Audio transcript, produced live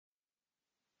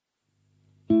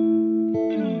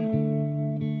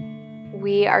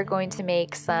We are going to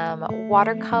make some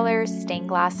watercolor stained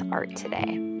glass art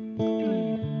today.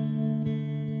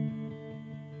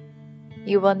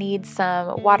 You will need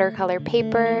some watercolor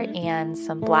paper and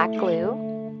some black glue.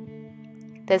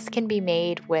 This can be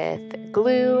made with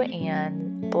glue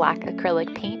and black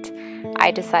acrylic paint.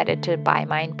 I decided to buy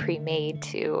mine pre-made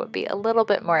to be a little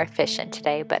bit more efficient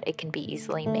today, but it can be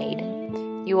easily made.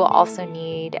 You will also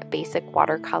need basic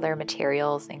watercolor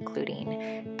materials,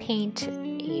 including paint,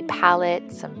 a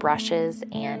palette, some brushes,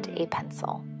 and a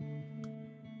pencil.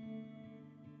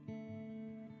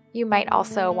 You might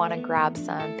also want to grab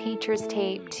some painter's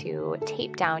tape to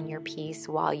tape down your piece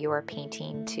while you are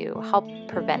painting to help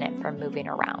prevent it from moving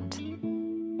around.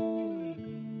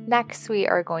 Next, we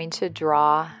are going to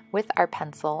draw with our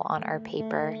pencil on our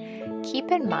paper. Keep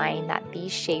in mind that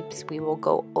these shapes we will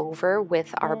go over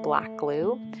with our black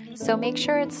glue, so make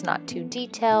sure it's not too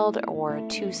detailed or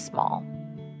too small.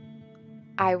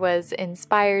 I was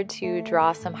inspired to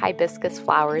draw some hibiscus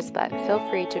flowers, but feel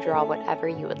free to draw whatever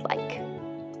you would like.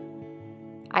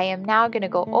 I am now going to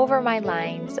go over my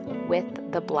lines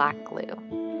with the black glue.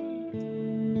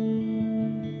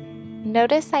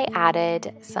 Notice I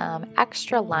added some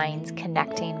extra lines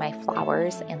connecting my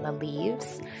flowers and the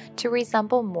leaves to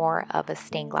resemble more of a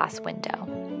stained glass window.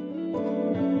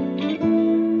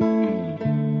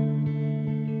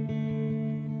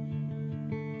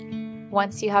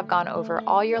 Once you have gone over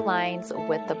all your lines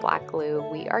with the black glue,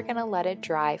 we are going to let it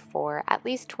dry for at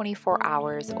least 24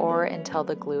 hours or until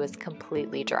the glue is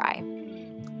completely dry.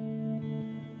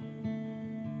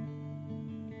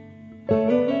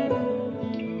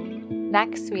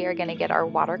 Next, we are going to get our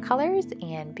watercolors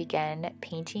and begin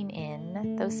painting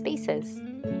in those spaces.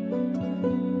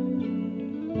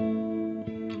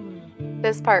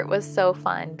 This part was so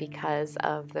fun because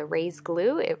of the raised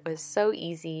glue. It was so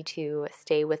easy to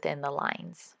stay within the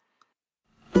lines.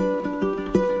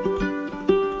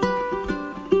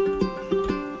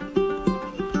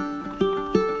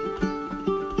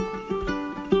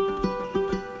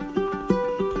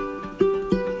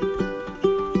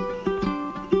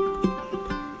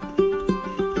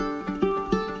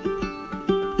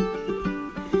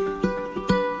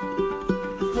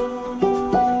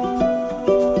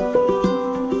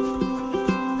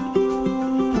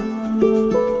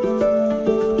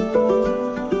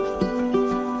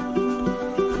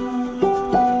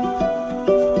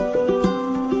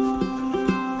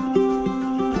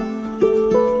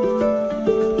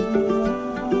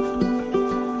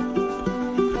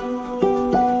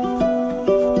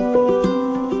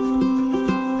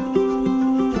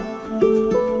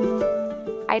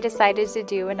 I decided to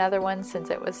do another one since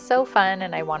it was so fun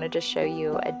and I wanted to show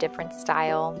you a different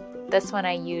style. This one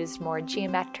I used more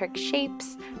geometric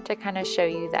shapes to kind of show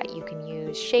you that you can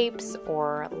use shapes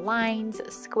or lines,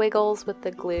 squiggles with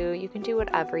the glue. You can do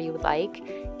whatever you would like,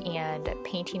 and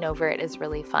painting over it is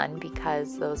really fun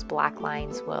because those black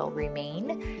lines will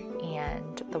remain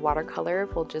and the watercolor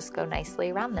will just go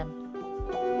nicely around them.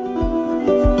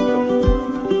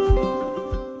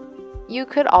 You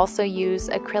could also use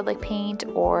acrylic paint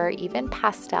or even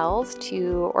pastels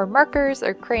or markers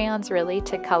or crayons really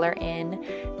to color in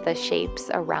the shapes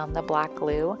around the black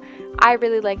glue. I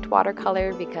really liked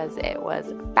watercolor because it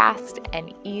was fast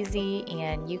and easy,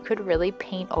 and you could really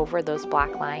paint over those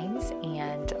black lines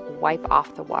and wipe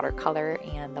off the watercolor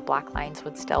and the black lines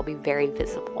would still be very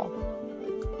visible.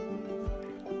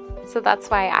 So that's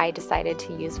why I decided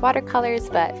to use watercolors,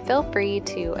 but feel free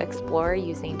to explore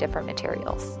using different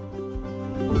materials.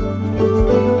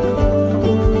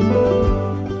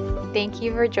 Thank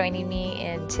you for joining me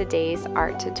in today's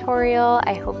art tutorial.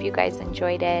 I hope you guys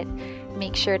enjoyed it.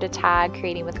 Make sure to tag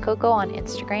Creating with Coco on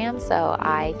Instagram so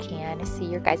I can see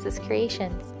your guys'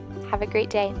 creations. Have a great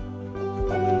day.